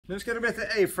Nu ska det bli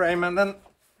till A-framen, den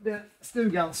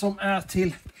stugan som är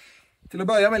till att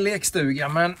börja med lekstuga,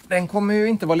 men den kommer ju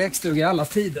inte vara lekstuga i alla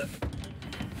tider.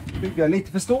 Bygga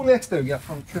lite för stor lekstuga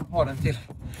för att ha den till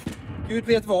Gud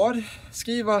vet vad,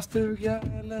 skrivarstuga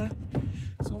eller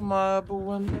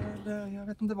sommarboende eller jag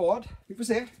vet inte vad. Vi får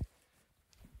se.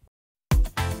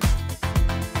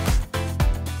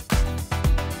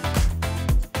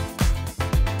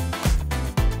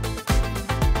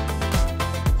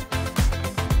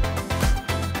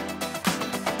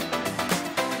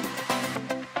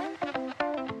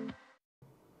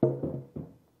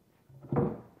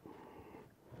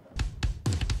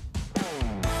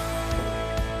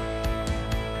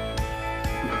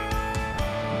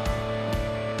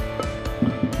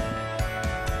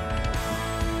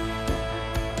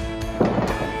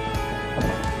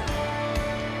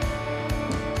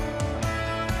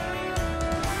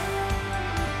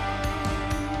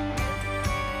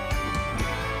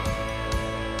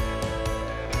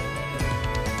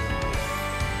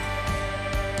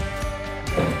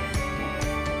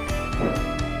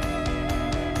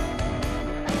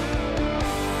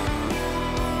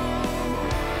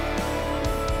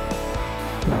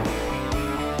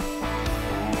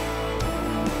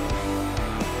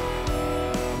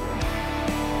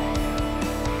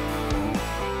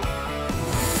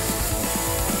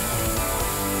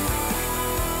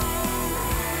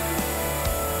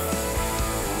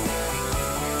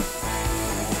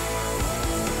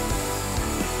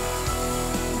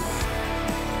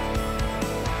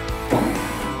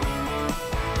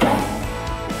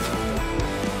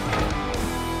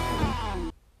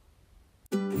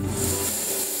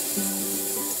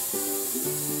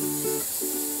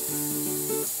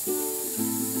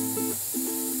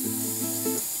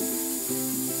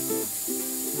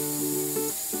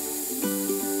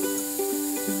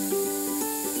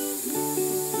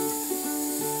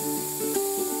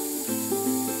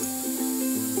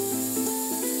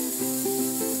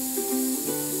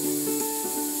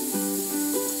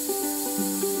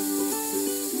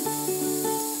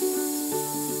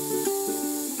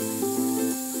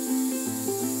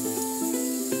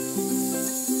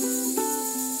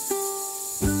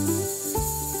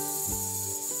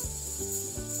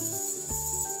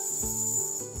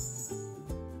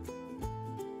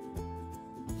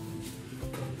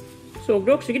 Såg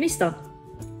du också gnistan?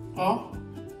 Ja.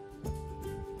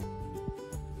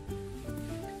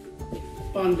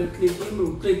 Bandet ligger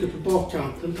nog lite på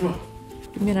bakkanten tror jag.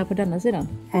 Du menar på denna sidan?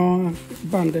 Ja,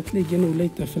 bandet ligger nog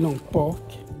lite för långt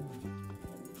bak.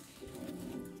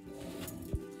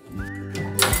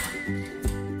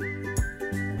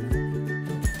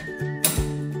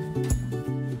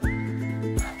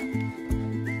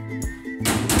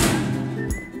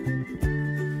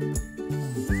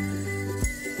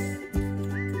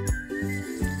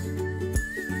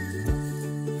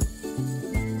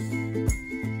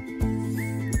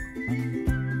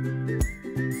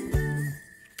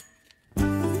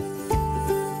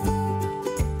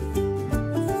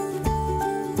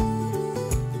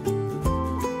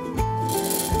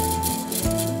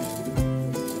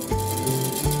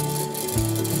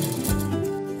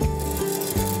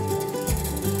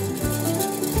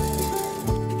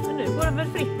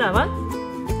 Där, va?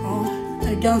 Ja, det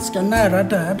är ganska nära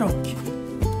där dock.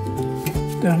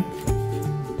 Den.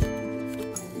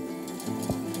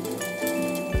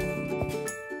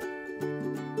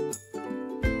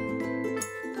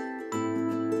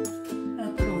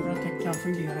 Jag tror att det kan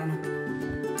fungera nu.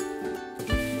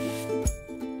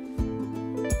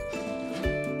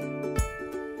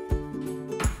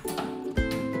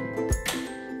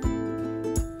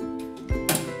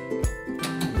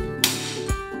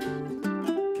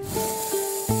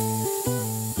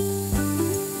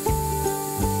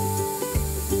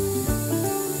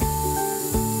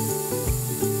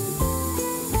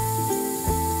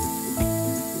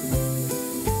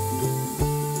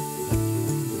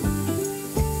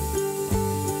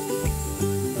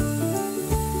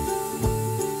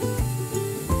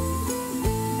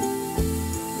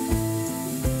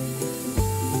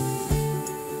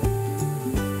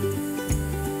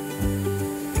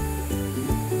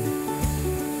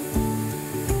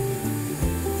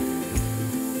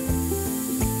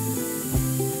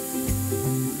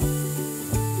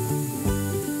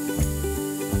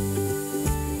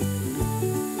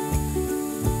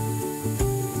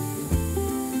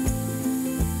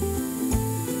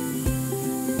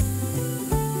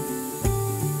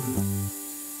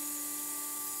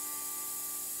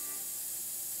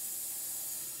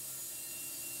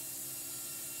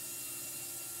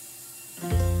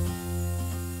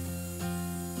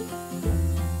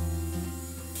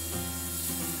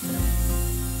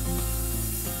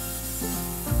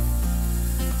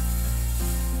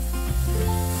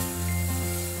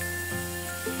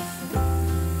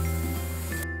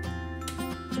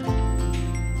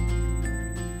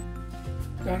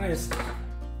 är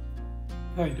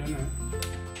höjden nu.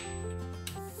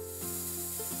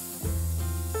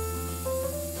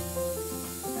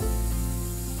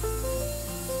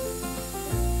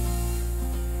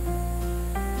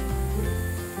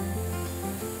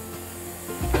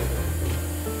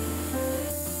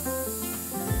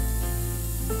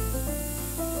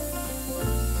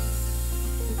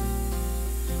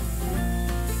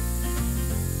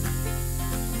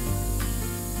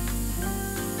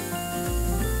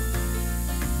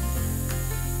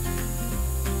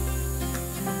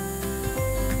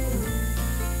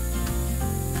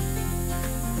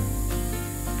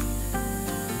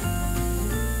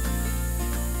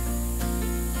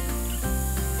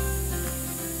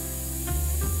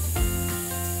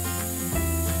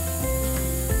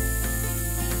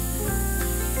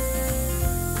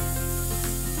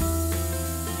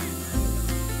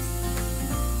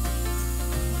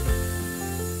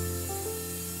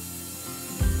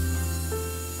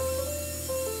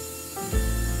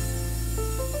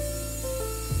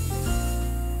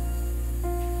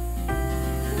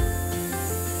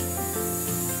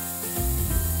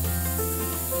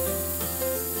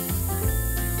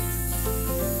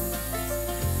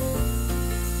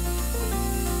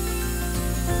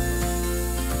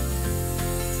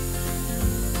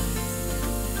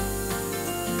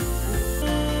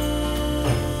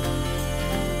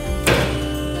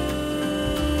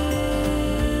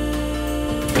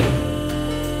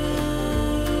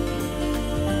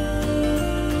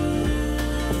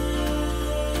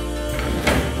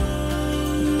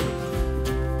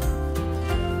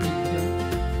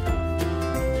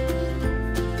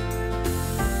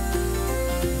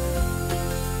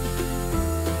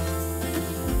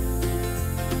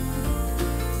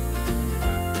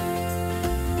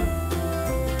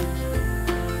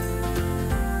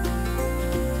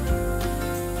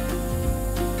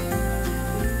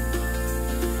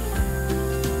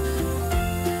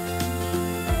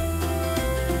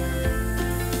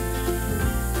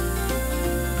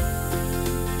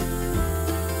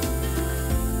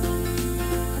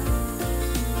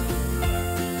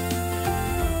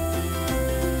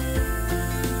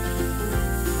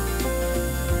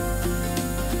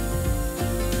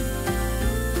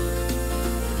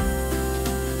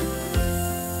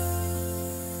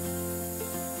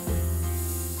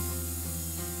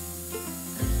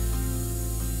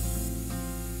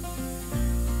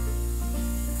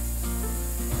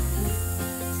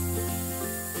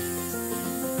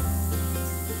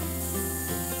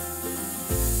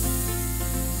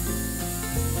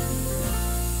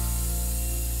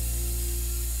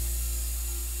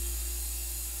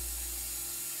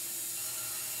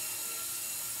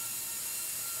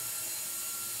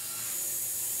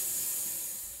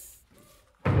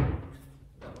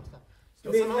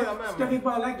 Ska vi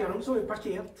bara lägga dem så i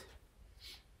paket?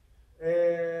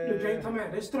 Du kan ju ta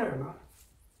med dig ströna.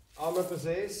 Ja, men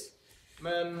precis.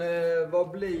 Men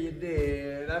vad blir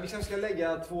det? Nej, vi kanske ska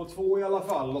lägga 2-2 i alla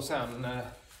fall och sen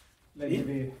lägger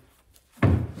vi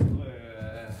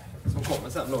som kommer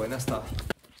sen då i nästa.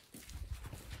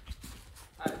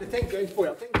 Nej, det tänkte jag inte på.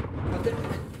 Jag tänkte att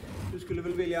du skulle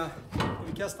väl vilja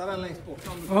kasta den längst bort.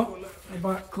 Ja, jag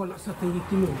bara kolla så att det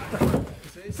gick emot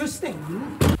där. Förstängning.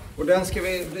 Och den ska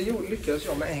vi, det lyckades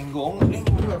jag med en gång. En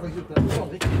gång har jag faktiskt gjort en sån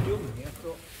riktig dumhet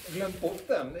och glömt bort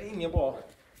den. Det är inget bra.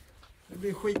 Det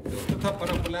blir skit. Jag tappar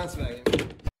den på länsvägen.